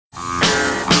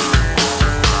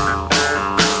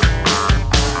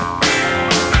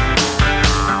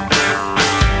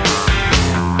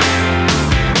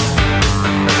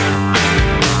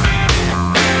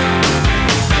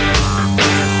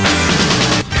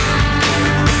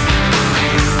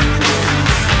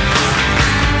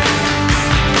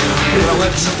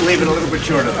let's leave it a little bit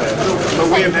short of that.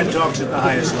 But we have had talks at the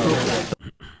highest level.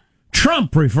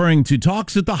 Trump referring to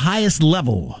talks at the highest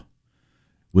level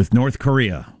with North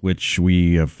Korea, which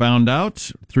we found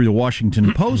out through the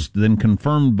Washington Post, then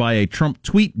confirmed by a Trump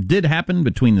tweet, did happen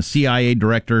between the CIA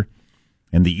director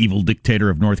and the evil dictator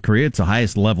of North Korea. It's the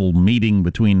highest level meeting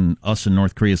between us and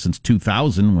North Korea since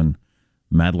 2000, when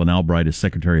Madeleine Albright, as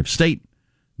Secretary of State,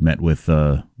 met with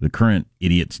the current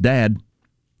idiot's dad.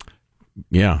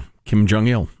 Yeah, Kim Jung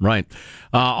Un, right.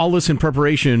 All this in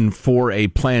preparation for a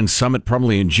planned summit,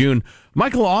 probably in June.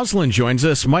 Michael Auslin joins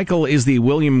us. Michael is the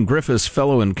William Griffiths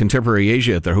Fellow in Contemporary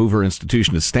Asia at the Hoover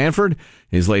Institution at Stanford.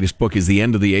 His latest book is The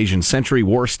End of the Asian Century,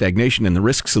 War, Stagnation, and the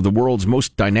Risks of the World's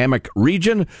Most Dynamic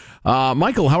Region.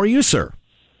 Michael, how are you, sir?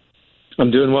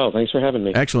 I'm doing well. Thanks for having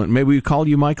me. Excellent. May we call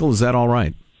you Michael? Is that all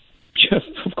right? Yes,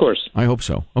 of course. I hope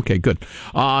so. Okay, good.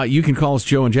 You can call us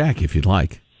Joe and Jack if you'd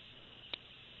like.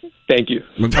 Thank you.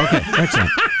 Okay, excellent.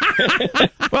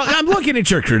 Well, I'm looking at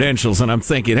your credentials and I'm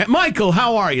thinking, Michael,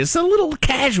 how are you? It's a little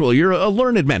casual. You're a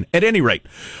learned man. At any rate,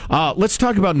 let's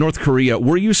talk about North Korea.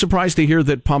 Were you surprised to hear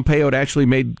that Pompeo had actually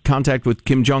made contact with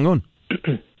Kim Jung Un?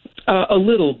 A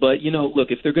little, but,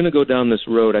 look, if they're going to go down this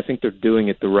road, I think they're doing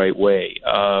it the right way,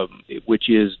 which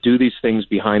is do these things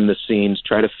behind the scenes,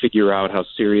 try to figure out how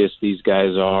serious these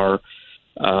guys are,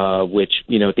 which,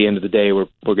 at the end of the day, we're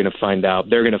going to find out.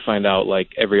 They're going to find out, like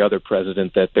every other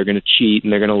president, that they're going to cheat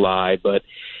and they're going to lie. But,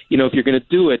 if you're going to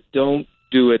do it, don't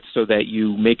do it so that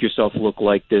you make yourself look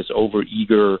like this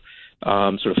overeager,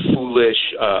 sort of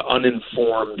foolish,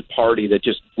 uninformed party that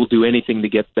just will do anything to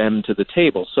get them to the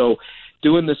table. So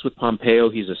doing this with Pompeo,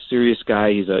 he's a serious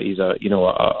guy. He's a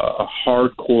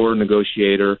hardcore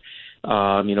negotiator.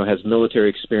 Has military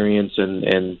experience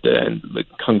and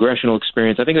congressional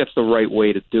experience. I think that's the right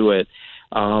way to do it.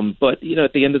 But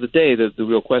at the end of the day, the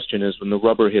real question is, when the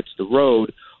rubber hits the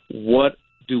road, what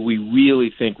do we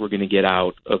really think we're going to get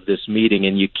out of this meeting?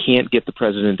 And you can't get the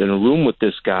president in a room with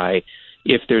this guy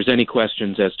if there's any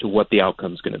questions as to what the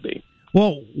outcome is going to be.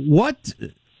 Well, what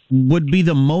would be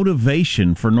the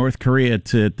motivation for North Korea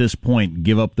to, at this point,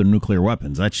 give up their nuclear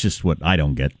weapons? That's just what I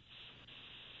don't get.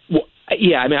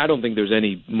 Yeah, I don't think there's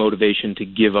any motivation to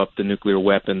give up the nuclear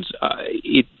weapons.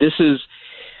 This is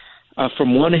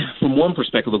from one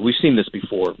perspective. Look, we've seen this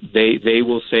before. They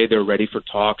will say they're ready for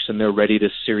talks and they're ready to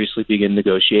seriously begin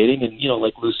negotiating. And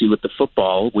like Lucy with the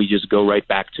football, we just go right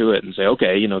back to it and say,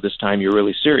 okay, this time you're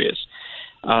really serious.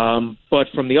 But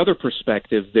from the other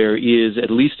perspective, there is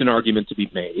at least an argument to be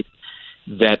made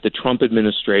that the Trump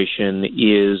administration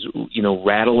is,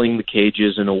 rattling the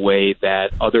cages in a way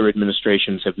that other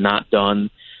administrations have not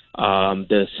done.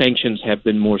 The sanctions have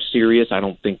been more serious. I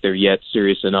don't think they're yet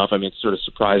serious enough. It's sort of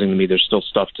surprising to me there's still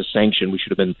stuff to sanction. We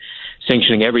should have been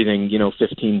sanctioning everything,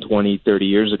 15, 20, 30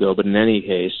 years ago. But in any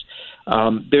case,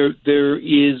 there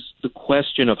is the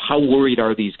question of how worried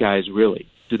are these guys really?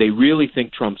 Do they really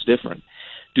think Trump's different?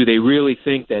 Do they really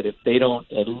think that if they don't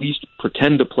at least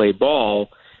pretend to play ball,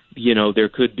 there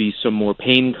could be some more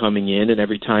pain coming in, and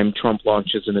every time Trump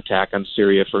launches an attack on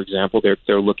Syria, for example,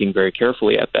 they're looking very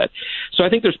carefully at that. So I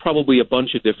think there's probably a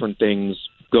bunch of different things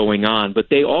going on, but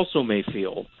they also may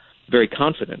feel very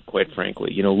confident, quite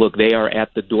frankly. Look, they are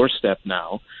at the doorstep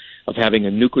now of having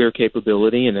a nuclear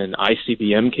capability and an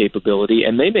ICBM capability,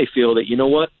 and they may feel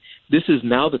that, this is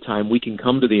now the time we can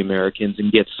come to the Americans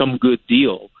and get some good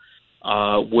deal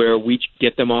where we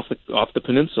get them off the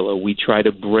peninsula. We try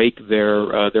to break their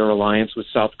alliance with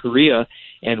South Korea,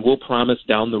 and we'll promise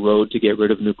down the road to get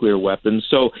rid of nuclear weapons.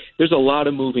 So there's a lot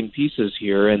of moving pieces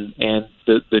here, and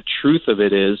the truth of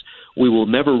it is we will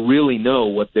never really know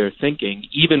what they're thinking,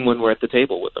 even when we're at the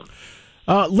table with them.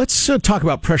 Let's talk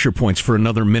about pressure points for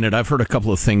another minute. I've heard a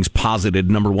couple of things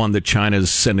posited. Number one, that China's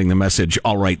sending the message,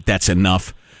 all right, that's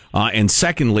enough. And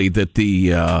secondly, that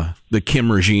the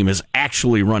Kim regime is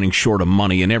actually running short of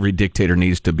money, and every dictator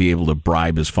needs to be able to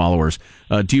bribe his followers.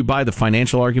 Do you buy the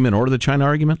financial argument or the China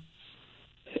argument?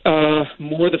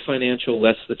 More the financial,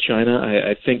 less the China.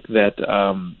 I think that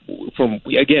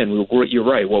you're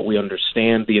right. What we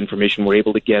understand, the information we're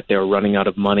able to get, they're running out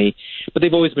of money, but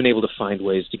they've always been able to find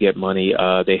ways to get money.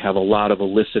 They have a lot of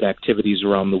illicit activities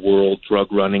around the world: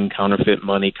 drug running, counterfeit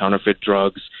money, counterfeit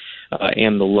drugs.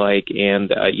 And the like, and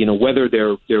whether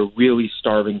they're really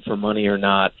starving for money or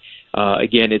not.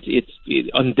 Again, it's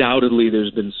undoubtedly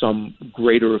there's been some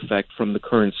greater effect from the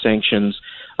current sanctions,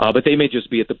 but they may just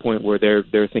be at the point where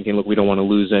they're thinking, look, we don't want to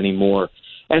lose any more.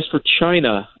 As for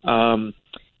China,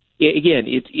 again,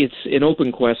 it's an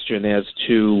open question as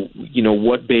to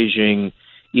what Beijing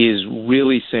is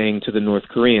really saying to the North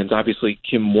Koreans. Obviously,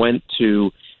 Kim went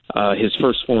to his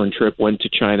first foreign trip, went to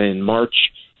China in March.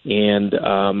 And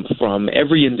from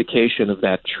every indication of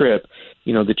that trip,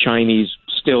 the Chinese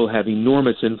still have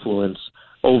enormous influence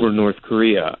over North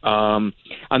Korea. On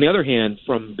the other hand,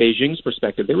 from Beijing's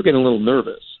perspective, they were getting a little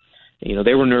nervous.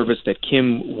 They were nervous that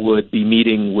Kim would be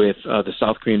meeting with the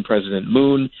South Korean President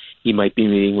Moon. He might be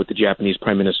meeting with the Japanese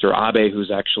Prime Minister Abe, who's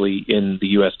actually in the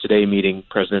U.S. today meeting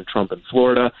President Trump in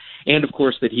Florida. And, of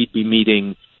course, that he'd be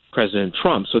meeting President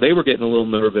Trump. So they were getting a little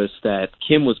nervous that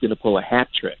Kim was going to pull a hat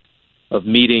trick of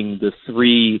meeting the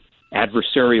three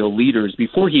adversarial leaders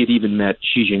before he had even met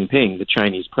Xi Jinping, the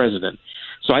Chinese president.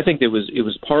 So I think it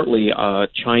was partly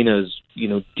China's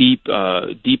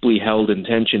deeply held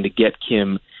intention to get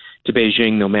Kim to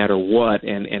Beijing no matter what,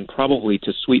 and probably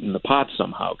to sweeten the pot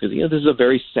somehow, because this is a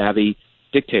very savvy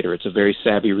dictator. It's a very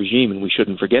savvy regime, and we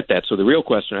shouldn't forget that. So the real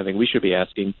question I think we should be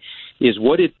asking is,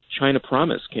 what did China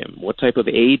promise Kim? What type of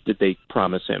aid did they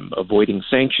promise him? Avoiding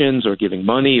sanctions or giving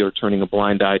money or turning a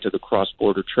blind eye to the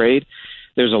cross-border trade?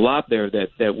 There's a lot there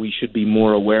that we should be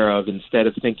more aware of, instead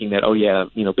of thinking that,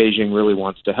 Beijing really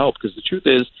wants to help, because the truth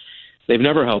is, they've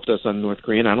never helped us on North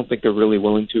Korea, and I don't think they're really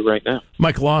willing to right now.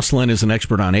 Michael Auslin is an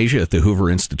expert on Asia at the Hoover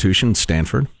Institution,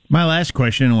 Stanford. My last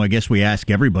question, and I guess we ask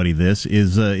everybody this,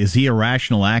 is he a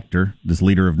rational actor, this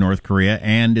leader of North Korea,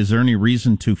 and is there any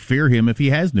reason to fear him if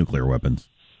he has nuclear weapons?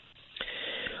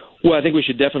 Well, I think we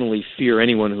should definitely fear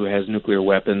anyone who has nuclear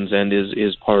weapons and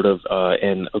is part of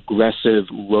an aggressive,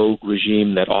 rogue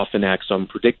regime that often acts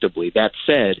unpredictably. That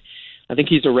said, I think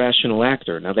he's a rational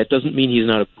actor. Now, that doesn't mean he's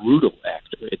not a brutal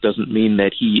actor. It doesn't mean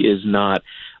that he is not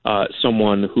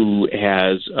someone who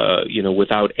has,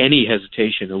 without any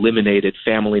hesitation, eliminated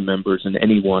family members and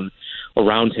anyone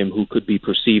around him who could be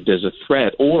perceived as a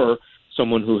threat, or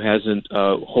someone who hasn't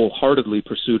wholeheartedly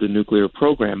pursued a nuclear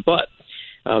program. But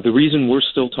the reason we're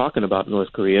still talking about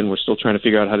North Korea and we're still trying to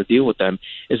figure out how to deal with them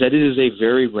is that it is a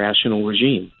very rational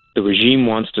regime. The regime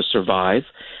wants to survive.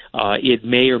 It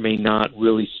may or may not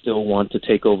really still want to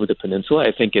take over the peninsula.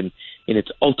 I think in its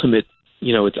ultimate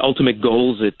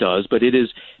goals it does, but it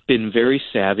has been very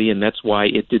savvy, and that's why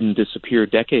it didn't disappear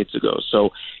decades ago. So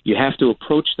you have to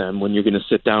approach them when you're going to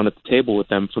sit down at the table with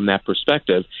them from that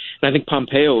perspective. And I think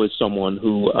Pompeo is someone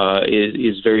who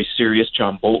is very serious.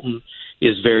 John Bolton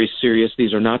is very serious.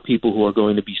 These are not people who are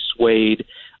going to be swayed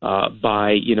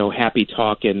by happy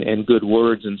talk and good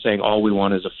words and saying all we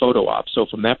want is a photo op. So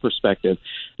from that perspective,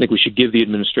 I think we should give the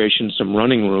administration some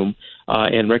running room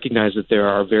and recognize that there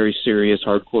are very serious,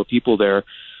 hardcore people there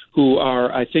who are,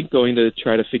 I think, going to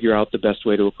try to figure out the best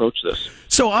way to approach this.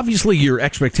 So obviously your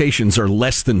expectations are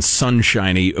less than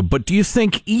sunshiny, but do you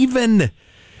think even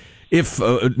if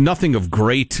nothing of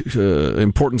great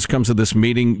importance comes of this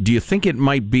meeting, do you think it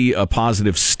might be a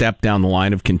positive step down the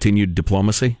line of continued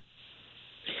diplomacy?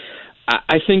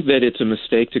 I think that it's a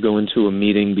mistake to go into a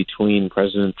meeting between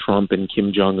President Trump and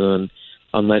Kim Jung Un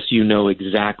unless you know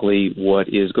exactly what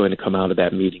is going to come out of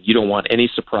that meeting. You don't want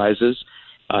any surprises.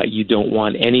 You don't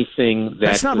want anything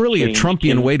that's not really a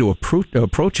Trumpian way to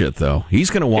approach it, though. He's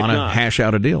going to want to hash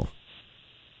out a deal.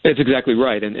 That's exactly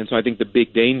right. And so I think the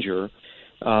big danger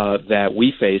that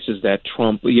we face is that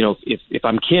Trump, if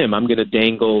I'm Kim, I'm going to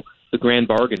dangle the grand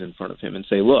bargain in front of him and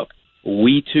say, look,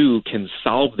 we too can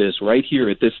solve this right here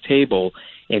at this table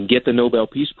and get the Nobel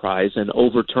Peace Prize and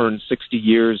overturn 60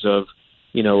 years of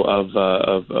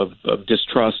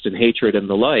distrust and hatred and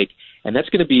the like. And that's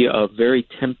going to be a very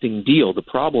tempting deal. The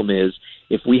problem is,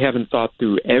 if we haven't thought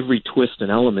through every twist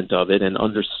and element of it and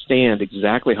understand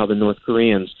exactly how the North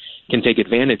Koreans can take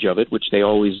advantage of it, which they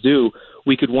always do,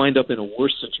 we could wind up in a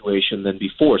worse situation than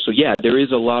before. So, yeah, there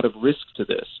is a lot of risk to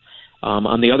this.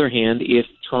 On the other hand, if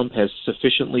Trump has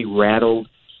sufficiently rattled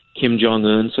Kim Jong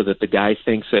Un so that the guy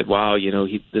thinks that, wow,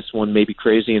 this one may be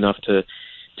crazy enough to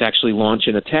actually launch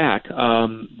an attack,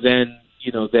 then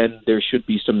there should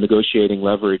be some negotiating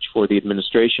leverage for the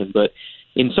administration. But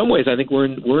in some ways, I think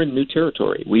we're in new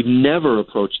territory. We've never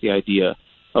approached the idea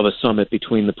of a summit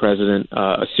between the president,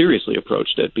 seriously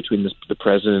approached it, between the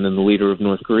president and the leader of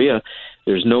North Korea.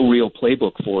 There's no real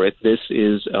playbook for it. This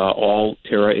is all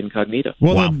terra incognita.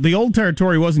 Well, wow. the old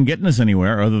territory wasn't getting us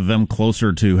anywhere other than them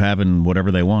closer to having whatever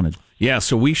they wanted. Yeah,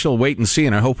 so we shall wait and see,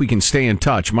 and I hope we can stay in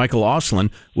touch. Michael Auslin,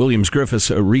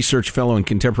 Williams-Griffiths, a research fellow in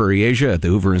contemporary Asia at the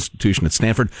Hoover Institution at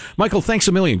Stanford. Michael, thanks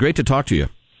a million. Great to talk to you.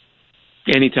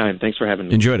 Anytime. Thanks for having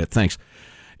me. Enjoyed it. Thanks.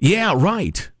 Yeah,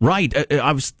 right.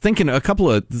 I was thinking a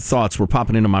couple of thoughts were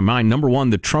popping into my mind. Number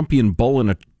one, the Trumpian bull in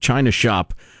a china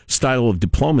shop style of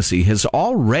diplomacy has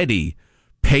already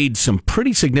paid some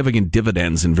pretty significant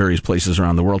dividends in various places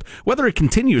around the world. Whether it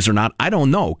continues or not, I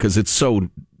don't know, because it's so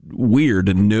weird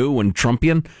and new and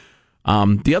Trumpian.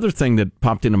 The other thing that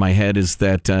popped into my head is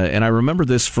that, and I remember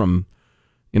this from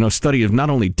study of not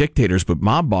only dictators but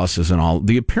mob bosses and all,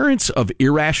 the appearance of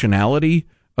irrationality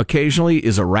occasionally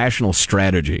is a rational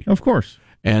strategy. Of course.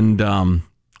 And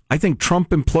I think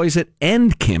Trump employs it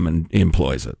and Kim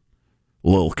employs it.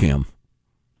 Lil' Kim.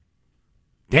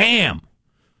 Damn.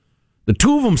 The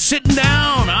two of them sitting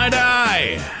down, eye to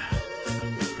eye.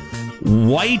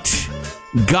 White,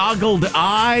 goggled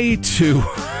eye to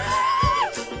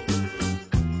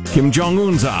Kim Jung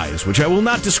Un's eyes, which I will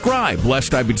not describe,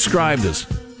 lest I be described as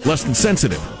less than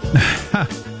sensitive.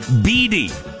 Beady.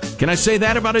 Can I say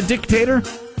that about a dictator?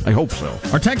 I hope so.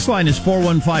 Our text line is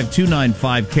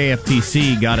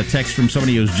 415-295-KFTC. Got a text from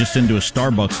somebody who was just into a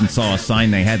Starbucks and saw a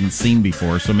sign they hadn't seen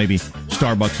before, so maybe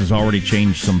Starbucks has already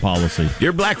changed some policy.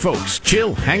 Dear black folks,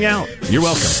 chill, hang out. You're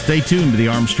welcome. Stay tuned to the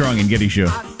Armstrong and Getty Show.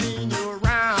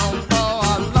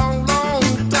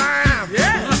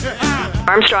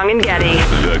 Armstrong and Getty.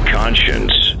 The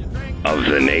conscience of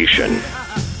the nation.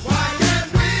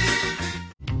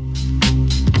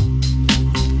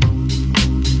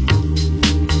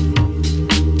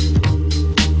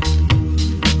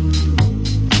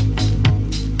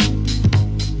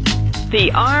 The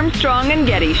Armstrong and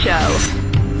Getty Show.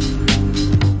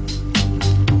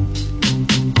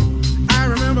 I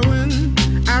remember when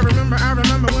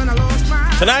I lost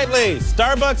my... Tonight, ladies,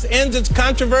 Starbucks ends its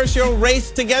controversial Race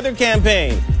Together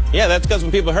campaign. Yeah, that's because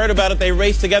when people heard about it, they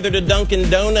raced together to Dunkin'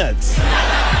 Donuts.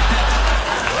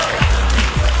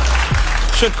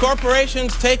 Should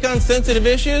corporations take on sensitive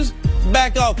issues?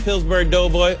 Back off, Pillsbury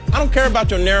Doughboy. I don't care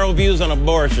about your narrow views on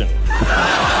abortion.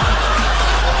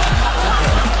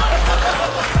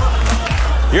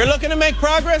 You're looking to make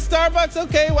progress, Starbucks?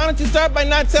 Okay, why don't you start by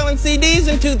not selling CDs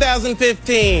in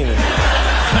 2015?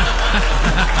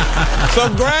 So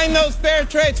grind those fair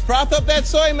trades, froth up that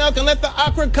soy milk, and let the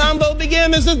awkward combo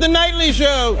begin. This is the Nightly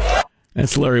Show.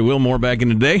 That's Larry Wilmore back in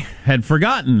the day. Had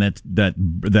forgotten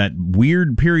that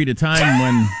weird period of time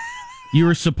when you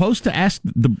were supposed to ask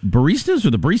the baristas, or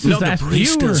the baristas to ask you? No, the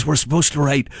baristas were supposed to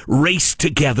write "Race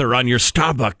Together" on your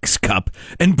Starbucks cup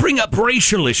and bring up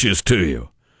racial issues to you.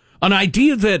 An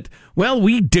idea that, well,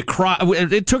 we decry.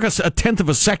 It took us a tenth of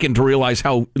a second to realize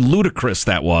how ludicrous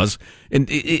that was, and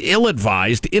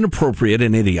ill-advised, inappropriate,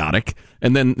 and idiotic.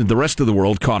 And then the rest of the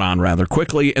world caught on rather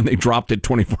quickly, and they dropped it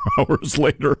 24 hours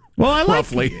later. Well,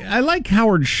 roughly. I like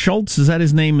Howard Schultz. Is that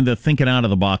his name? The thinking out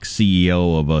of the box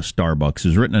CEO of Starbucks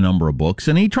has written a number of books,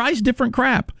 and he tries different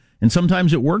crap. And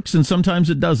sometimes it works, and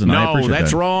sometimes it doesn't. No,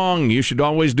 that's wrong. You should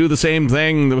always do the same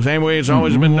thing the same way it's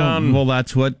always been done. Well,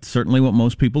 that's certainly what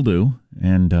most people do.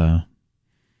 And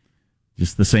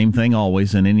just the same thing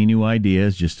always, and any new idea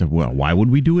is just, why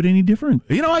would we do it any different?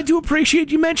 I do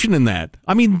appreciate you mentioning that.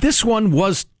 I mean, this one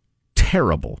was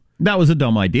terrible. That was a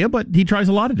dumb idea, but he tries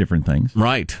a lot of different things.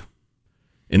 Right.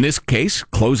 In this case,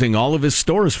 closing all of his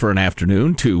stores for an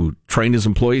afternoon to train his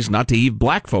employees not to heave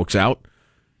black folks out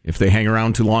if they hang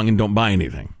around too long and don't buy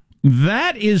anything.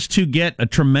 That is to get a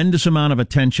tremendous amount of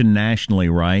attention nationally,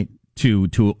 right? To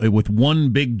with one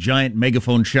big giant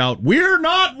megaphone shout, "We're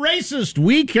not racist.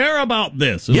 We care about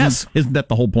this." Isn't that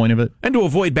the whole point of it? And to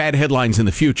avoid bad headlines in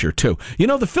the future too.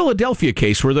 The Philadelphia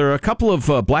case where there are a couple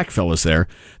of black fellas there.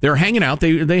 They're hanging out.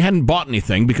 They hadn't bought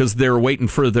anything because they were waiting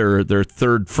for their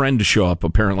third friend to show up.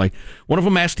 Apparently, one of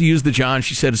them asked to use the John.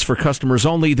 She said it's for customers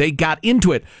only. They got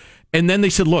into it, and then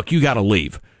they said, "Look, you got to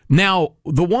leave." Now,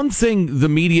 the one thing the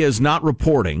media is not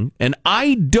reporting, and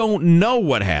I don't know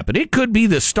what happened, it could be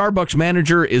the Starbucks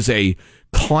manager is a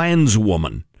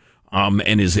Klanswoman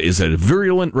and is a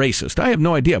virulent racist. I have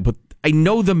no idea, but I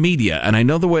know the media, and I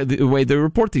know the way they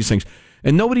report these things.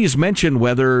 And nobody has mentioned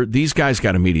whether these guys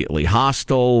got immediately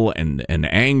hostile and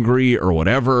angry or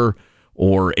whatever,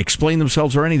 or explain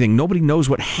themselves or anything. Nobody knows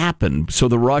what happened. So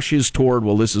the rush is toward,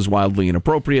 well, this is wildly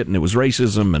inappropriate and it was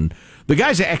racism. And the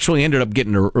guys actually ended up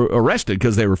getting arrested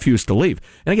because they refused to leave.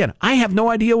 And again, I have no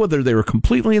idea whether they were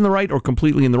completely in the right or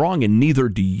completely in the wrong, and neither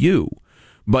do you.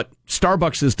 But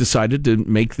Starbucks has decided to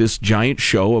make this giant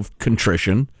show of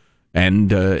contrition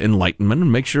and enlightenment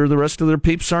and make sure the rest of their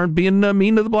peeps aren't being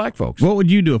mean to the black folks. What would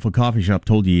you do if a coffee shop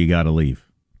told you got to leave?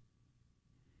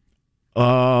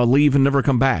 Leave and never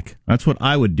come back. That's what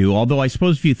I would do. Although I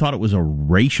suppose if you thought it was a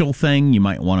racial thing, you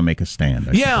might want to make a stand.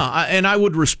 And I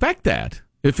would respect that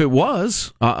if it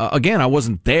was. Again, I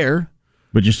wasn't there.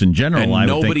 But just in general, and I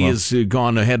would nobody think, has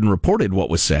gone ahead and reported what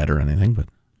was said or anything. But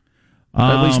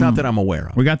at least not that I'm aware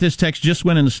of. We got this text just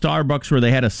went into Starbucks where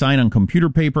they had a sign on computer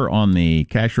paper on the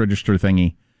cash register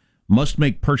thingy. Must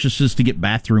make purchases to get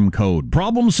bathroom code.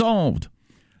 Problem solved.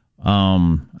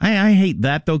 I hate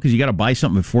that, though, because you got to buy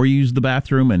something before you use the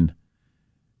bathroom, and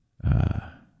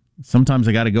Sometimes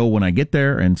I got to go when I get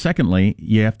there, and secondly,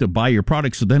 you have to buy your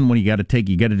products. So then, when you got to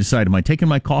decide: am I taking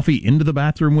my coffee into the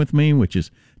bathroom with me? Which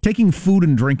is taking food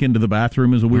and drink into the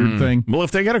bathroom is a weird thing. Well,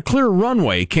 if they got a clear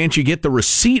runway, can't you get the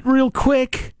receipt real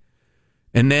quick,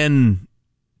 and then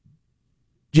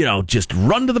just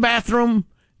run to the bathroom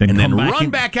and then run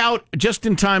back out just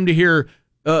in time to hear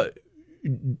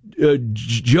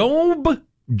Job?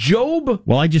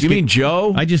 Well, you mean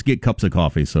Joe? I just get cups of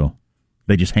coffee, so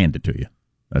they just hand it to you.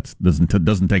 That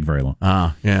doesn't take very long.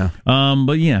 Yeah.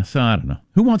 But yeah, so I don't know.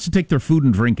 Who wants to take their food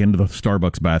and drink into the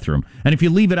Starbucks bathroom? And if you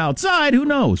leave it outside, who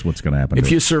knows what's going to happen?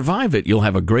 If you survive it, you'll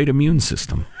have a great immune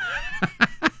system.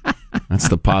 That's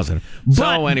the positive.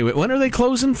 So anyway, when are they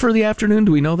closing for the afternoon?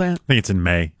 Do we know that? I think it's in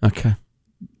May. Okay.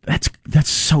 That's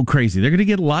so crazy. They're going to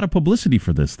get a lot of publicity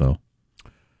for this, though.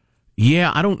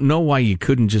 Yeah, I don't know why you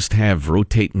couldn't just have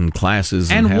rotating classes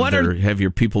and have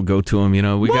your people go to them.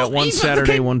 We got one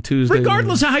Saturday, one Tuesday.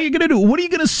 Regardless of how you're going to do it, what are you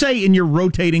going to say in your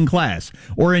rotating class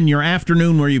or in your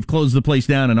afternoon where you've closed the place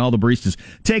down and all the baristas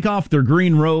take off their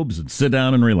green robes and sit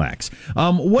down and relax?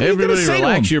 What are you going to say?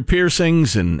 Relax your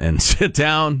piercings and sit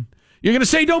down. You're going to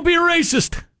say, "Don't be a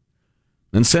racist,"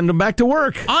 and send them back to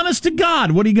work. Honest to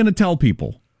God, what are you going to tell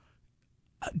people?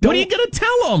 What are you going to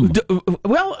tell them?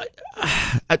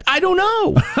 I don't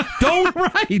know.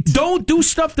 Don't do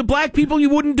stuff to black people you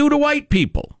wouldn't do to white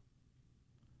people.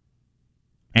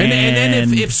 And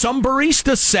then if some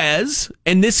barista says,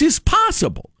 and this is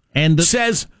possible,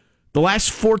 says the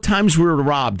last 4 times we were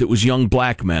robbed, it was young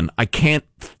black men.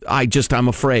 I'm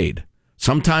afraid.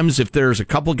 Sometimes if there's a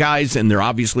couple guys and they're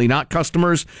obviously not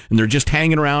customers and they're just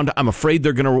hanging around, I'm afraid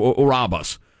they're going to rob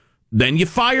us. Then you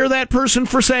fire that person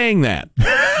for saying that.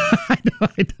 I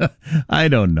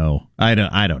don't know. I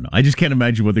don't know. I just can't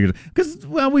imagine what they're going to... Because,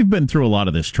 we've been through a lot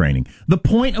of this training. The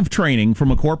point of training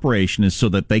from a corporation is so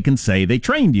that they can say they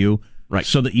trained you, right?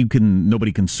 So that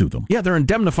nobody can sue them. Yeah, they're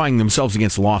indemnifying themselves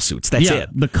against lawsuits. That's it.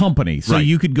 The company. So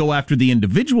you could go after the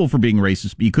individual for being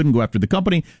racist, but you couldn't go after the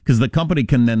company because the company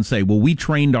can then say, well, we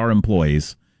trained our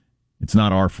employees. It's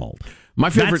not our fault.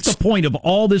 That's the point of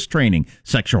all this training.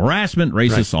 Sexual harassment,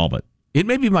 racist, all of it. It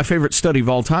may be my favorite study of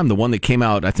all time, the one that came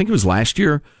out, I think it was last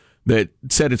year, that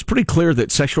said it's pretty clear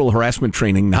that sexual harassment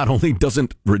training not only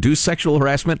doesn't reduce sexual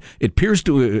harassment, it appears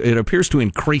to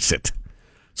increase it.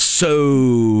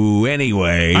 So,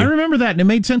 anyway. I remember that, and it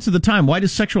made sense at the time. Why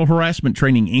does sexual harassment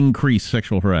training increase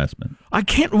sexual harassment? I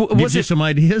can't... Gives you some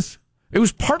ideas? It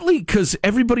was partly because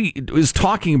everybody is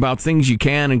talking about things you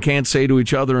can and can't say to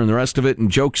each other and the rest of it,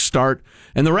 and jokes start.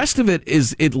 And the rest of it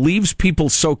is it leaves people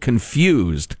so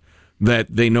confused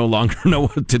that they no longer know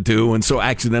what to do and so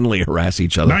accidentally harass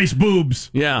each other. Nice boobs.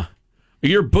 Yeah.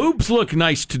 Your boobs look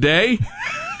nice today.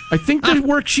 I think the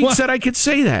worksheet said I could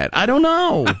say that. I don't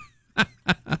know.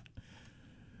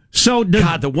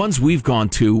 God, the ones we've gone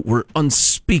to were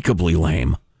unspeakably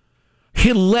lame.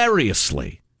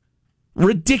 Hilariously.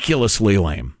 Ridiculously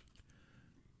lame.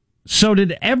 So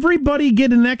did everybody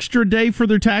get an extra day for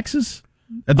their taxes?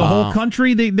 The whole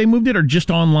country, they moved it, or just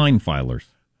online filers?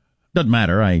 Doesn't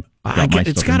matter. I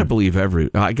got to believe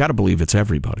it's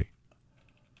everybody.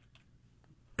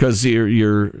 Because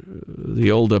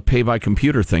the old pay by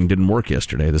computer thing didn't work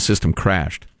yesterday. The system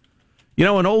crashed.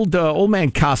 An old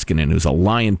man Koskinen, who's a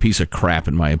lying piece of crap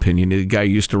in my opinion. The guy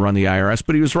who used to run the IRS,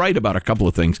 but he was right about a couple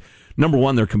of things. Number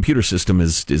one, their computer system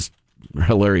is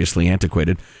hilariously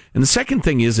antiquated, and the second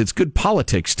thing is it's good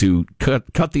politics to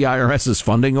cut the IRS's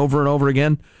funding over and over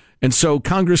again, and so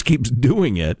Congress keeps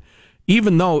doing it.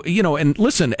 Even though, and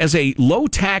listen, as a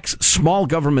low-tax, small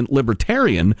government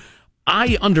libertarian,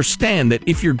 I understand that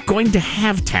if you're going to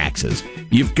have taxes,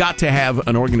 you've got to have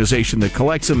an organization that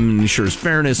collects them and ensures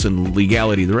fairness and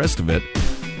legality, the rest of it.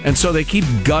 And so they keep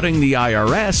gutting the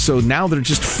IRS, so now they're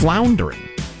just floundering.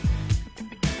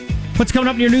 What's coming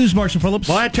up in your news, Marshall Phillips?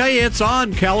 Well, I tell you, it's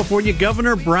on. California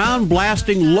Governor Brown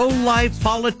blasting low-life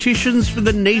politicians for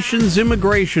the nation's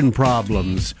immigration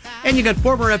problems. And you got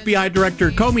former FBI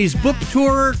Director Comey's book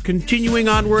tour continuing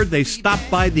onward. They stopped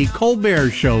by the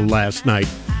Colbert Show last night.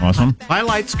 Awesome.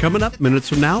 Highlights coming up minutes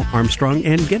from now. Armstrong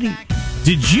and Getty.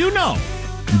 Did you know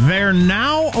they're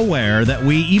now aware that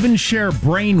we even share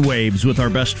brain waves with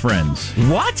our best friends?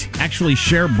 What? Actually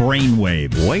share brain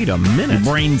waves. Wait a minute.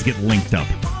 Brains get linked up.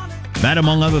 That,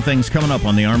 among other things, coming up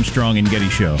on the Armstrong and Getty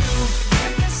Show.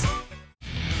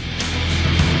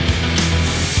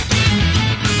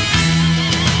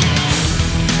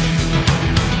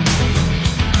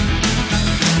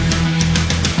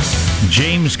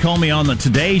 James Comey on the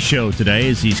Today Show today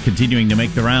as he's continuing to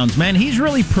make the rounds. Man, he's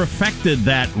really perfected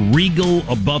that regal,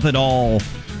 above-it-all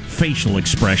facial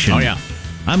expression. Oh, yeah.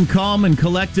 I'm calm and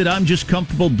collected. I'm just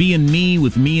comfortable being me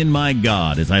with me and my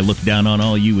God as I look down on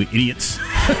all you idiots.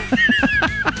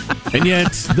 And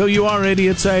yet, though you are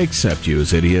idiots, I accept you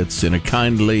as idiots in a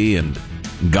kindly and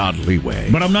godly way.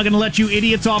 But I'm not going to let you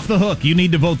idiots off the hook. You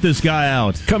need to vote this guy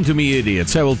out. Come to me,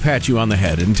 idiots. I will pat you on the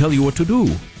head and tell you what to do.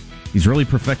 He's really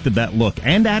perfected that look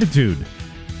and attitude.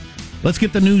 Let's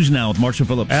get the news now with Marshall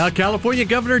Phillips. California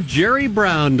Governor Jerry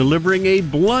Brown delivering a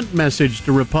blunt message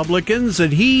to Republicans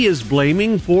that he is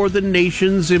blaming for the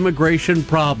nation's immigration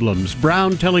problems.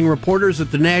 Brown telling reporters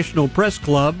at the National Press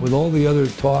Club, with all the other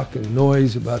talk and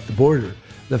noise about the border,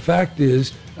 the fact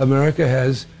is America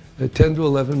has 10 to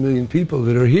 11 million people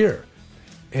that are here.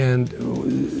 And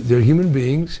they're human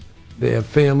beings. They have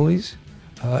families.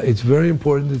 It's very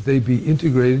important that they be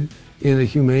integrated in a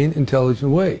humane,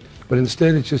 intelligent way. But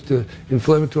instead, it's just an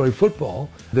inflammatory football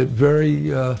that very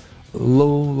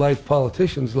low-life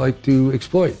politicians like to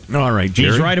exploit. All right,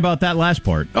 Jerry. He's right about that last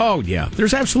part. Oh, yeah.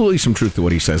 There's absolutely some truth to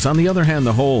what he says. On the other hand,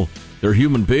 the whole, they're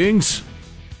human beings?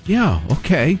 Yeah,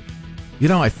 okay. You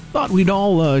know, I thought we'd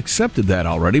all accepted that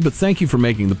already, but thank you for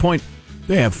making the point.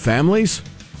 They have families.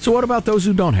 So what about those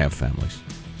who don't have families?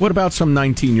 What about some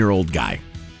 19-year-old guy?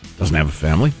 Doesn't have a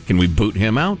family. Can we boot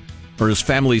him out? Or is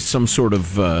family some sort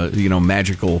of,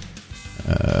 magical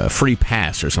free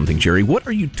pass or something, Jerry? What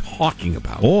are you talking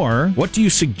about? Or what do you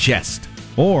suggest?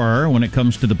 Or when it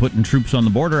comes to the putting troops on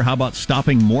the border, how about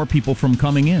stopping more people from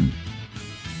coming in?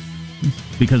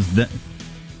 Because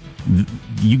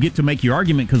you get to make your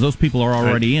argument because those people are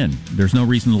already in. There's no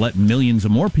reason to let millions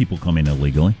of more people come in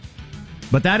illegally.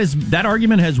 But that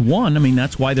argument has won. I mean,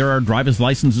 that's why there are driver's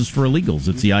licenses for illegals.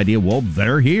 It's the idea, well,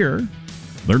 they're here.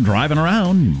 They're driving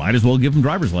around. You might as well give them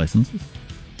driver's licenses.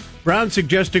 Brown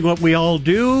suggesting what we all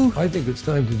do. I think it's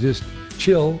time to just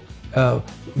chill,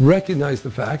 recognize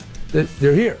the fact that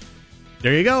they're here.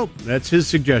 There you go. That's his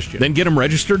suggestion. Then get them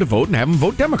registered to vote and have them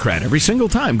vote Democrat every single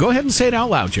time. Go ahead and say it out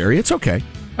loud, Jerry. It's okay.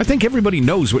 I think everybody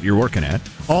knows what you're working at.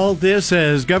 All this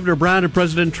as Governor Brown and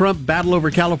President Trump battle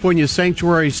over California's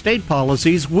sanctuary state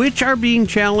policies, which are being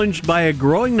challenged by a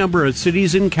growing number of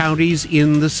cities and counties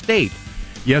in the state.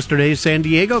 Yesterday, San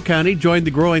Diego County joined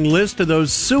the growing list of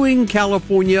those suing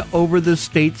California over the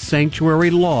state's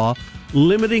sanctuary law,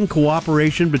 limiting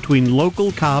cooperation between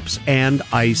local cops and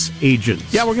ICE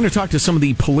agents. Yeah, we're going to talk to some of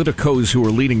the politicos who are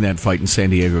leading that fight in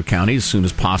San Diego County as soon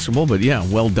as possible, but yeah,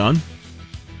 well done.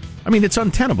 I mean, it's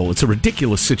untenable. It's a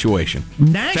ridiculous situation.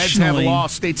 Nationally, feds have a law,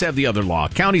 states have the other law.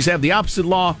 Counties have the opposite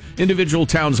law, individual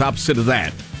towns opposite of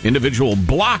that. Individual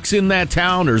blocks in that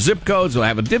town or zip codes will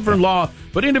have a different law,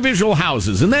 but individual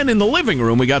houses. And then in the living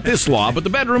room, we got this law, but the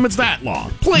bedroom, it's that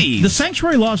law. Please. The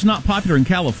sanctuary law is not popular in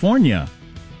California.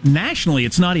 Nationally,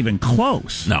 it's not even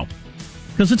close. No.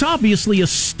 Because it's obviously a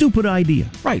stupid idea.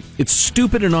 Right. It's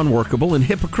stupid and unworkable and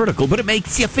hypocritical, but it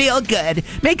makes you feel good.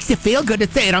 Makes you feel good to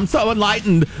say it. I'm so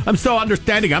enlightened. I'm so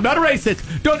understanding. I'm not a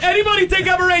racist. Don't anybody think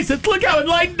I'm a racist. Look how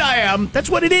enlightened I am. That's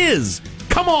what it is.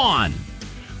 Come on.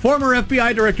 Former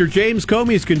FBI Director James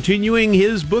Comey is continuing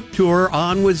his book tour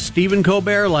on with Stephen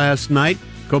Colbert last night.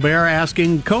 Colbert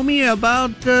asking Comey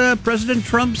about President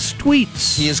Trump's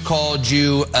tweets. He has called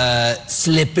you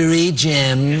Slippery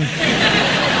Jim.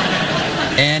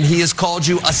 And he has called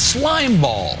you a slime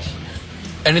ball.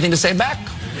 Anything to say back?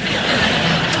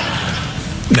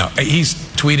 No, he's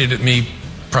tweeted at me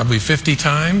probably 50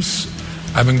 times.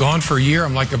 I've been gone for a year.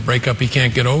 I'm like a breakup he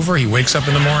can't get over. He wakes up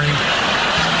in the morning.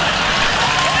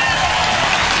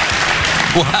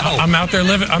 Wow. I'm out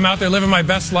there living my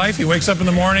best life. He wakes up in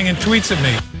the morning and tweets at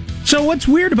me. So what's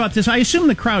weird about this, I assume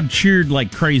the crowd cheered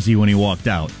like crazy when he walked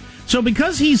out. So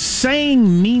because he's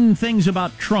saying mean things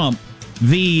about Trump,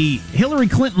 the Hillary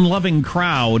Clinton-loving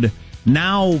crowd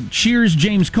now cheers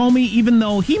James Comey, even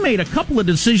though he made a couple of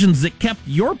decisions that kept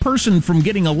your person from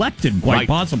getting elected, quite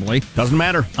possibly. Doesn't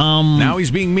matter. Now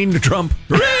he's being mean to Trump.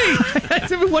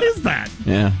 Hooray! What is that?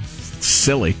 Yeah, it's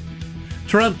silly.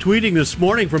 Trump tweeting this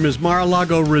morning from his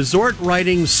Mar-a-Lago resort,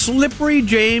 writing, "Slippery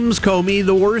James Comey,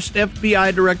 the worst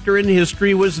FBI director in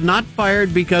history, was not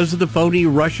fired because of the phony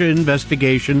Russia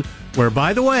investigation, where,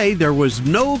 by the way, there was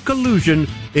no collusion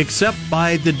except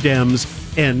by the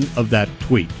Dems." End of that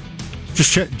tweet.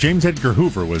 Just check, James Edgar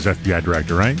Hoover was FBI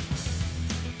director, right?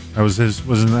 That was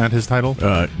wasn't that his title?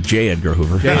 J. Edgar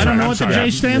Hoover. Yeah, I don't know what the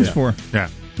J stands for. Yeah.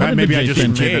 Maybe I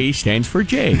just J stands for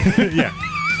J. Yeah.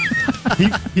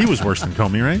 He was worse than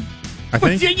Comey, right? I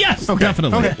think. Yes, okay.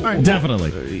 Definitely. Okay. Right.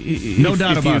 Definitely. No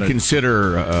doubt about it. If you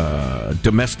consider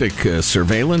domestic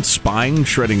surveillance, spying,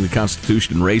 shredding the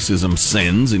Constitution, and racism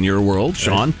sins in your world,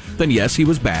 Sean, then yes, he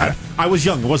was bad. I was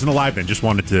young. I wasn't alive then. Just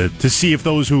wanted to see if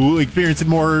those who experienced it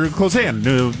more close hand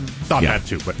thought that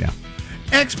too. But yeah.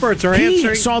 Experts are He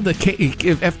answering. saw the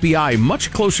FBI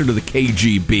much closer to the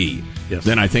KGB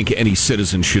than I think any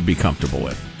citizen should be comfortable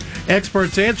with.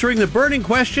 Experts answering the burning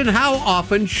question, how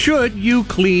often should you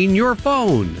clean your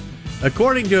phone?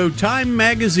 According to Time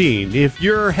magazine, if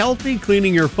you're healthy,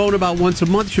 cleaning your phone about once a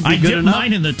month should be good enough. I dip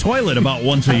mine in the toilet about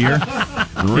once a year.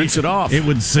 Rinse it off. It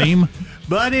would seem.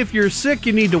 But if you're sick,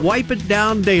 you need to wipe it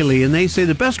down daily. And they say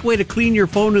the best way to clean your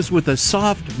phone is with a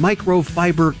soft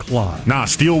microfiber cloth. Nah,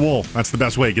 steel wool. That's the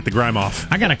best way. Get the grime off.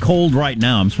 I got a cold right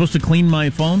now. I'm supposed to clean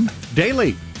my phone?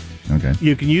 Daily. Okay.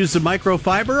 You can use the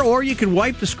microfiber, or you can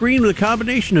wipe the screen with a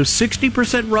combination of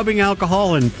 60% rubbing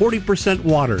alcohol and 40%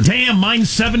 water. Damn, mine's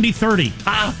 70-30.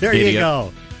 Ah, there you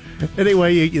go.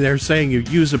 Anyway, they're saying you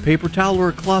use a paper towel or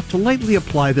a cloth to lightly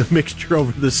apply the mixture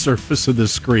over the surface of the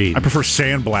screen. I prefer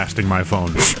sandblasting my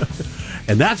phone.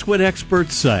 And that's what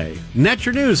experts say. And that's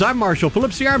your news. I'm Marshall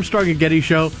Phillips, the Armstrong and Getty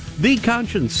Show, the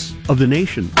conscience of the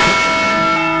nation.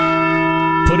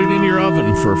 Put it in your oven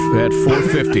at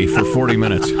 450 for 40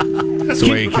 minutes. That's the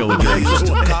way you kill the germs.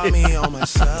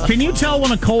 Can you tell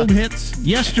when a cold hits?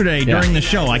 Yesterday during the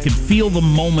show, I could feel the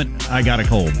moment I got a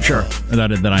cold. Sure.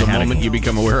 That I the had moment you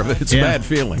become aware of it, it's a bad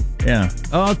feeling. Yeah.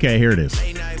 Okay, here it is.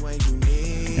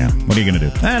 Yeah. What are you going to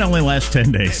do? That only lasts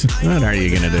 10 days. What are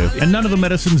you going to do? And none of the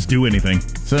medicines do anything.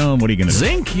 So what are you going to do?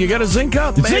 Zinc. You got to zinc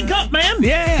up, man. Zinc up, man.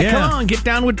 Yeah, come on. Get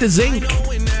down with the zinc.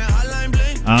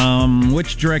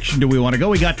 Which direction do we want to go?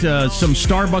 We got some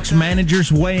Starbucks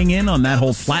managers weighing in on that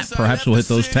whole flap. Perhaps we'll hit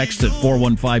those texts at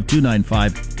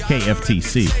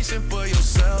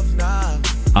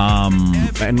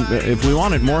 415-295-KFTC. And if we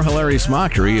wanted more hilarious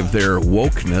mockery of their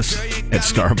wokeness at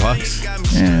Starbucks,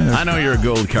 I know you're a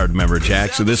gold card member,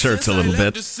 Jack, so this hurts a little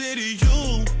bit.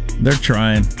 They're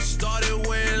trying.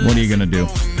 What are you going to do?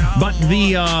 But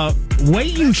the way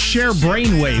you share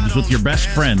brainwaves with your best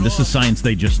friend, this is science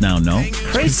they just now know.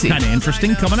 Crazy. Kind of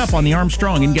interesting. Coming up on the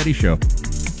Armstrong and Getty Show.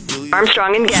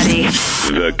 Armstrong and Getty.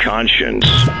 The conscience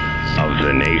of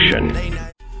the nation.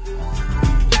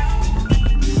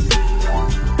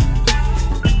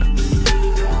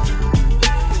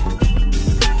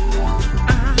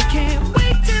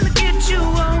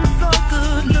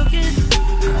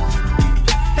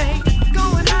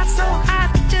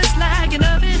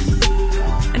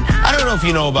 I don't know if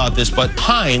you know about this, but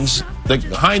Heinz, the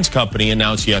Heinz company,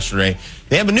 announced yesterday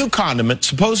they have a new condiment,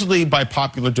 supposedly by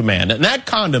popular demand. And that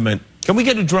condiment, can we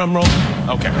get a drum roll?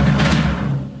 Okay.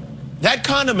 That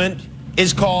condiment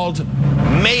is called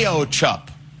Mayo Chup.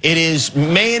 It is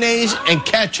mayonnaise and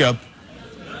ketchup.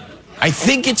 I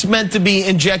think it's meant to be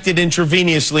injected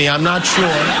intravenously. I'm not sure.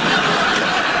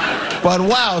 But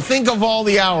wow, think of all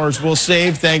the hours we'll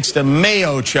save thanks to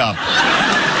Mayo Chup.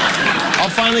 I'll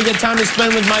finally get time to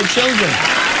spend with my children.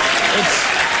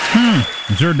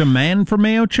 Is there a demand for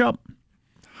Mayo Chup?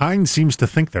 Heinz seems to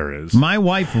think there is. My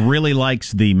wife really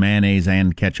likes the mayonnaise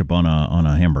and ketchup on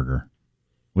a hamburger.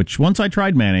 Which, once I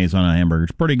tried mayonnaise on a hamburger,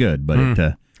 it's pretty good, but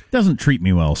it doesn't treat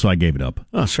me well, so I gave it up.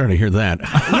 Oh, sorry to hear that.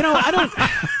 You know,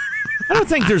 I don't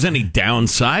think there's any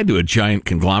downside to a giant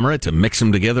conglomerate to mix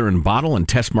them together in a bottle and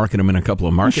test market them in a couple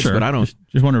of markets, Sure. but I don't...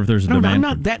 Just wonder if there's a demand. I'm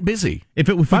not that busy. If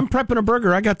I'm prepping a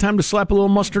burger, I got time to slap a little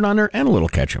mustard on there and a little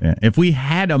ketchup. Yeah, if we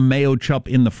had a Mayo Chup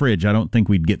in the fridge, I don't think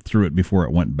we'd get through it before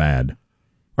it went bad.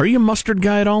 Are you a mustard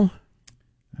guy at all?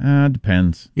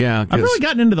 Depends. Yeah. I've really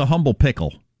gotten into the humble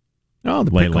pickle. Oh,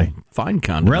 the lately. pickle. Fine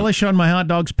condiment. Relish on my hot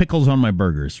dogs, pickles on my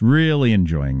burgers. Really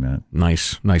enjoying that.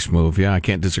 Nice move. Yeah, I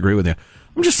can't disagree with you.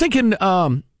 I'm just thinking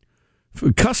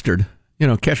custard,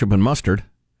 ketchup and mustard,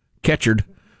 ketchup.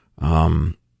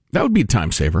 That would be a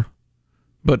time saver.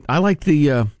 But I like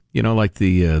the,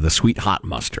 the sweet hot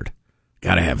mustard.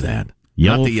 Got to have that.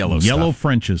 Not the yellow stuff. Yellow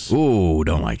French's. Ooh,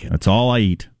 don't like it. That's all I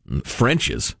eat.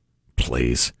 French's,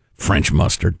 please. French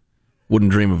mustard.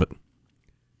 Wouldn't dream of it.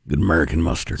 Good American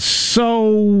mustard.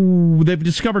 So they've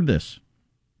discovered this.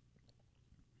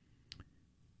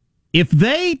 If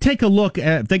they take a look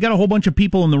at, if they got a whole bunch of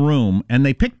people in the room and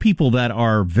they pick people that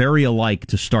are very alike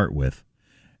to start with,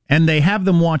 and they have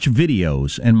them watch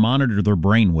videos and monitor their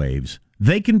brain waves,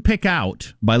 they can pick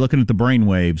out, by looking at the brain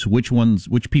waves, which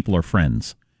people are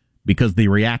friends, because they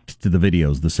react to the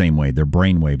videos the same way. Their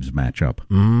brain waves match up.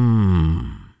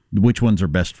 Which ones are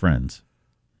best friends?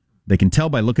 They can tell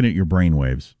by looking at your brain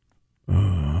waves.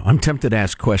 I'm tempted to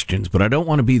ask questions, but I don't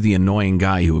want to be the annoying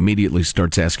guy who immediately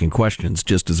starts asking questions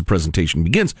just as the presentation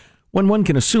begins, when one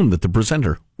can assume that the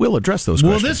presenter will address those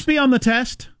questions. Will this be on the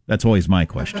test? That's always my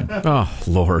question. Oh,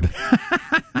 Lord.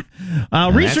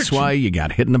 That's why you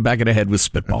got hit in the back of the head with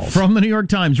spitballs. From the New York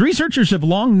Times. Researchers have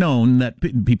long known that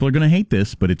people are going to hate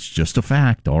this, but it's just a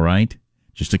fact, all right?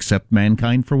 Just accept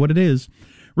mankind for what it is.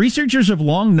 Researchers have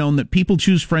long known that people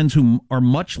choose friends who are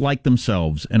much like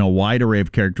themselves in a wide array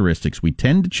of characteristics. We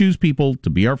tend to choose people to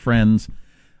be our friends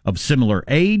of similar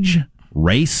age,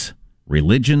 race,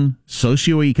 religion,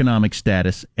 socioeconomic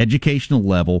status, educational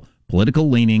level, political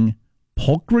leaning,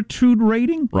 pulchritude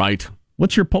rating? Right.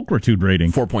 What's your pulchritude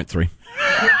rating? 4.3.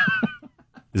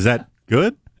 Is that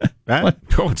good? Oh,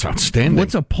 it's outstanding.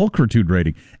 What's a pulchritude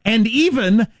rating? And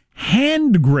even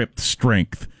hand grip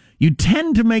strength. You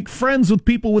tend to make friends with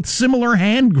people with similar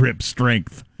hand grip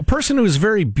strength. A person who is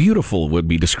very beautiful would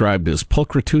be described as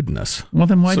pulchritudinous. Well,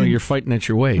 then why? So you're fighting at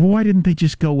your weight. Well, why didn't they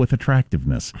just go with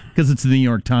attractiveness? Because it's the New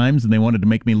York Times, and they wanted to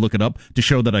make me look it up to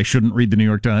show that I shouldn't read the New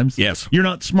York Times. Yes, you're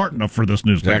not smart enough for this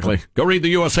newspaper. Exactly. Go read the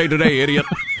USA Today, idiot.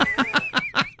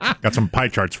 Got some pie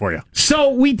charts for you.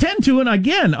 So we tend to, and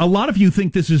again, a lot of you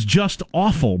think this is just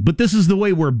awful, but this is the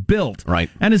way we're built. Right.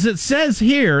 And as it says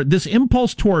here, this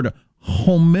impulse toward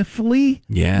homophily,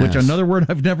 yes. which another word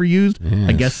I've never used. Yes.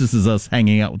 I guess this is us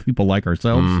hanging out with people like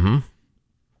ourselves. Mm-hmm.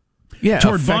 Yeah,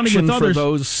 toward bonding with others. For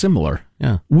those similar.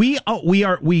 Yeah, we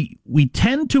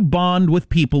tend to bond with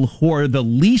people who are the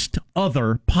least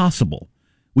other possible.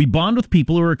 We bond with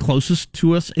people who are closest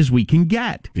to us as we can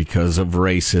get. Because of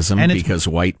racism, and because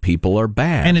white people are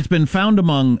bad. And it's been found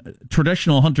among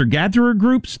traditional hunter-gatherer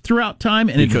groups throughout time.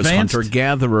 And because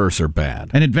hunter-gatherers are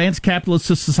bad. And advanced capitalist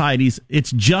societies,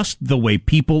 it's just the way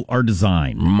people are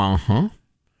designed. Uh-huh.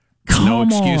 No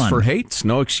excuse for hate. It's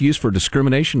no excuse for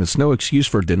discrimination. It's no excuse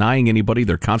for denying anybody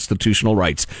their constitutional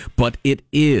rights. But it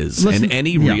is. And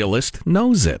any realist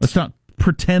knows it. Let's not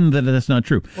pretend that that's not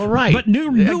true. Well, right. But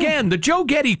again, the Joe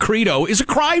Getty credo is a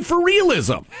cry for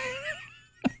realism.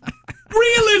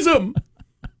 Realism.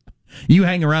 You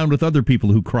hang around with other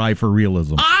people who cry for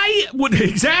realism. I would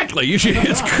exactly. You should.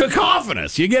 It's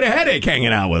cacophonous. You get a headache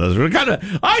hanging out with us. We're kind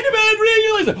of. I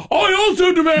demand realism. I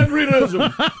also demand realism.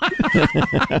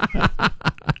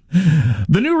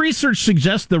 The new research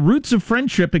suggests the roots of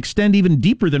friendship extend even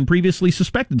deeper than previously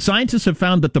suspected. Scientists have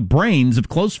found that the brains of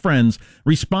close friends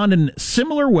respond in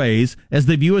similar ways as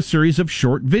they view a series of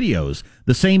short videos.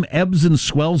 The same ebbs and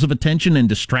swells of attention and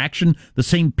distraction, the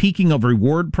same peaking of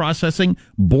reward processing,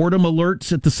 boredom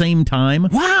alerts at the same time.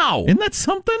 Wow. Isn't that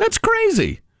something? That's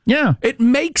crazy. Yeah. It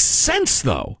makes sense,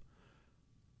 though.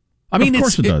 I mean, of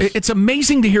course it does. It's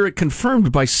amazing to hear it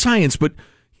confirmed by science, but,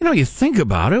 you think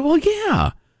about it, well,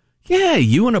 yeah. Yeah,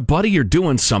 you and a buddy are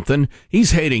doing something.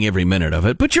 He's hating every minute of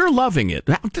it, but you're loving it.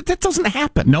 That doesn't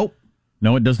happen. Nope.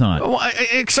 No, it does not. Well,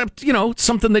 except,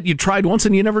 something that you tried once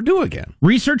and you never do again.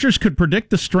 Researchers could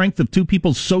predict the strength of two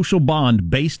people's social bond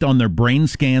based on their brain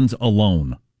scans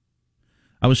alone.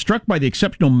 I was struck by the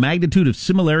exceptional magnitude of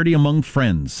similarity among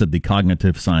friends, said the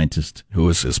cognitive scientist. Who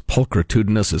is as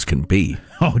pulchritudinous as can be.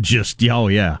 Oh,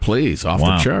 yeah. Please, off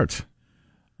the charts.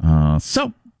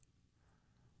 So,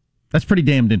 that's pretty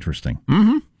damned interesting.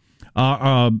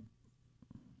 Mm-hmm.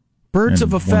 Birds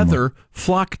of a feather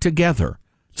flock together.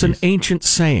 It's an ancient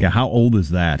saying. Yeah, how old is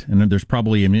that? And there's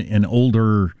probably an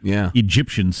older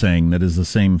Egyptian saying that is the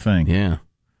same thing. Yeah.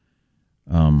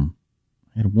 I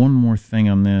had one more thing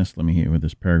on this. Let me hit with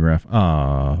this paragraph.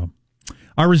 Our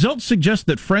results suggest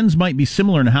that friends might be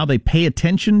similar in how they pay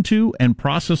attention to and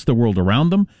process the world around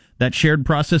them. That shared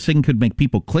processing could make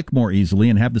people click more easily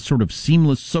and have the sort of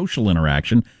seamless social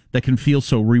interaction that can feel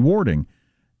so rewarding.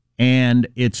 And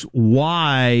it's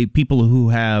why people who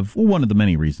have, one of the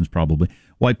many reasons probably,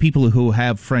 why people who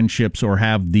have friendships or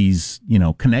have these,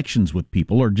 connections with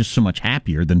people are just so much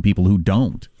happier than people who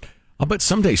don't. I'll bet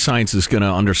someday science is going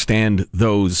to understand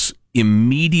those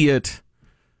immediate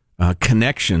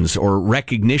connections or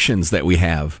recognitions that we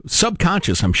have.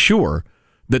 Subconscious, I'm sure,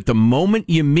 that the moment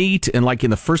you meet and like in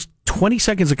the first 20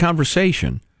 seconds of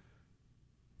conversation,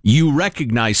 you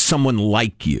recognize someone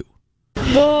like you.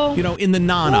 Wool. In the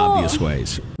non-obvious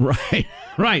ways.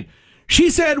 Right. She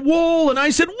said wool, and I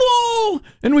said wool,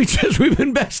 and we've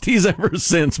been besties ever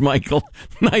since, Michael.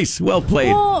 Nice, well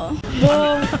played. Wool.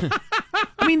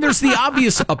 I mean, there's the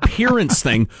obvious appearance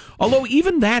thing, although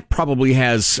even that probably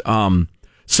has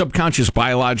subconscious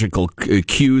biological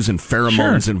cues and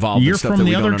pheromones involved. You're and stuff from that the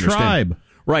we other don't understand. tribe.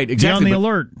 Right, exactly. Be on the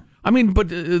alert. I mean, but,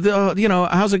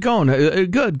 how's it going?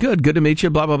 Good to meet you,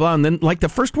 blah, blah, blah. And then, like, the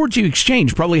first words you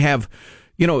exchange probably have,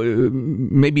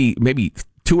 maybe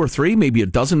 2 or 3, maybe a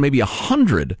dozen, maybe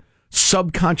 100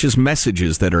 subconscious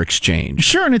messages that are exchanged.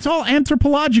 Sure, and it's all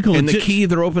anthropological. And the key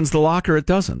that opens the locker, it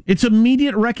doesn't. It's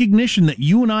immediate recognition that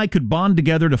you and I could bond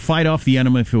together to fight off the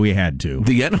enema if we had to.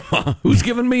 The enema? Who's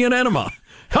giving me an enema?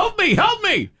 Help me!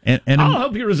 I'll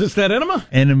help you resist that enema.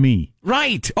 Enemy.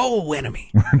 Right. Oh,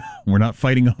 enemy. We're not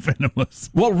fighting off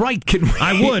enemas. Well, right. Can we?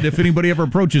 I would if anybody ever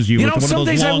approaches you. With one some of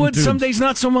those days I long would, tubes. some days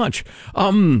not so much.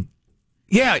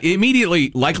 Yeah, immediately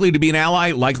likely to be an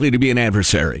ally, likely to be an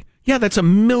adversary. Yeah, that's a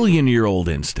 1,000,000-year-old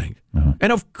instinct.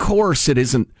 And of course it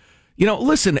isn't.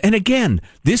 Listen, and again,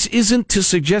 this isn't to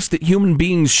suggest that human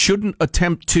beings shouldn't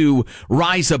attempt to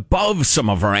rise above some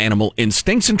of our animal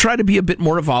instincts and try to be a bit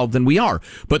more evolved than we are.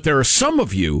 But there are some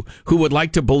of you who would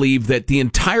like to believe that the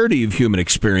entirety of human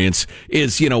experience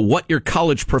is, what your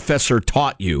college professor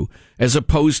taught you, as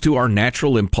opposed to our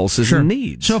natural impulses and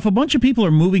needs. So if a bunch of people are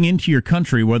moving into your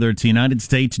country, whether it's the United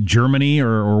States, Germany,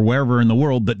 or wherever in the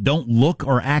world, that don't look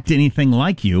or act anything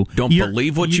like you, don't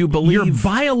believe what you believe, your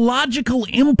biological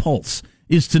impulse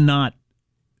is to not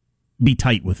be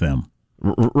tight with them.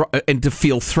 And to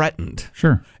feel threatened.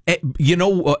 Sure.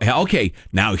 Okay,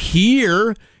 now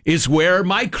here is where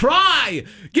my cry,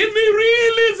 give me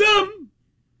realism,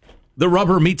 the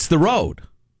rubber meets the road.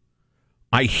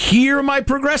 I hear my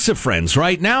progressive friends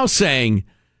right now saying,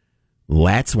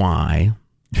 that's why.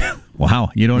 Wow,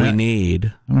 we need.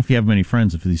 I don't know if you have many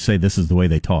friends if you say this is the way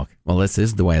they talk. Well, this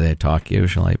is the way they talk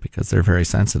usually because they're very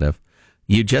sensitive.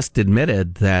 You just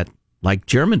admitted that, like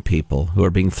German people who are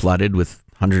being flooded with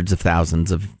hundreds of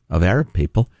thousands of Arab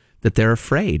people, that they're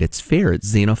afraid. It's fear, it's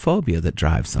xenophobia that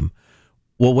drives them.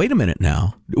 Well, wait a minute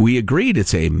now. We agreed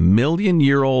it's a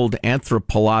 1,000,000-year-old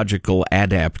anthropological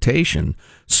adaptation.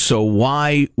 So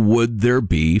why would there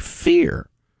be fear?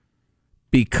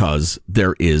 Because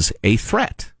there is a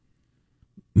threat.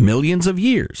 Millions of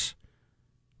years.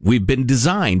 We've been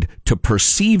designed to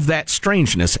perceive that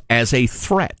strangeness as a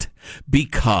threat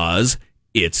because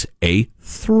it's a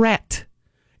threat.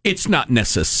 It's not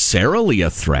necessarily a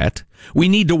threat. We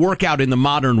need to work out in the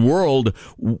modern world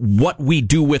what we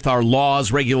do with our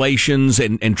laws, regulations,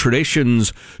 and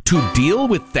traditions to deal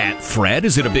with that threat.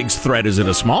 Is it a big threat? Is it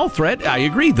a small threat? I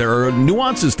agree. There are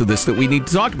nuances to this that we need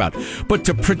to talk about. But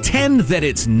to pretend that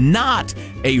it's not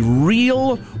a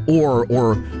real or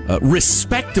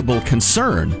respectable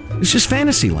concern is just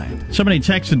fantasy land. Somebody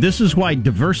texted, this is why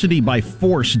diversity by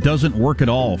force doesn't work at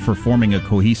all for forming a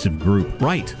cohesive group.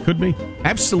 Right. Could be.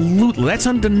 Absolutely. That's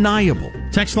undeniable.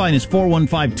 Text line is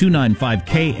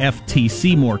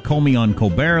 415-295-KFTC. More Comey on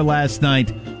Colbert last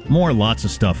night. More lots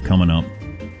of stuff coming up.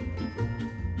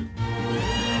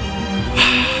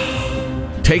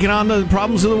 Taking on the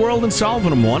problems of the world and solving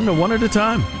them one at a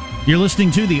time. You're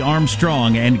listening to the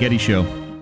Armstrong and Getty Show.